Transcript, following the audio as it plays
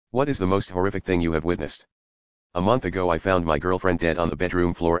What is the most horrific thing you have witnessed? A month ago I found my girlfriend dead on the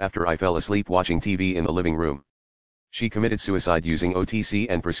bedroom floor after I fell asleep watching TV in the living room. She committed suicide using OTC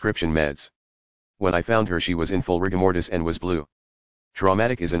and prescription meds. When I found her she was in full rigor mortis and was blue.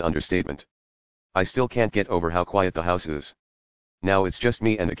 Traumatic is an understatement. I still can't get over how quiet the house is. Now it's just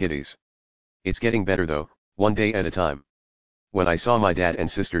me and the kitties. It's getting better though, one day at a time. When I saw my dad and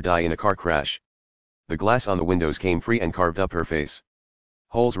sister die in a car crash. The glass on the windows came free and carved up her face.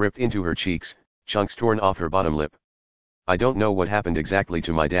 Holes ripped into her cheeks, chunks torn off her bottom lip. I don't know what happened exactly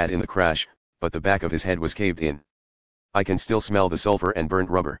to my dad in the crash, but the back of his head was caved in. I can still smell the sulfur and burnt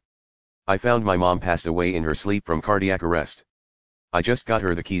rubber. I found my mom passed away in her sleep from cardiac arrest. I just got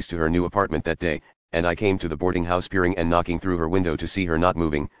her the keys to her new apartment that day, and I came to the boarding house peering and knocking through her window to see her not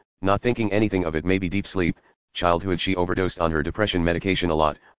moving, not thinking anything of it, maybe deep sleep, childhood. She overdosed on her depression medication a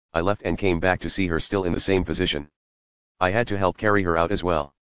lot. I left and came back to see her still in the same position. I had to help carry her out as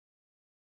well.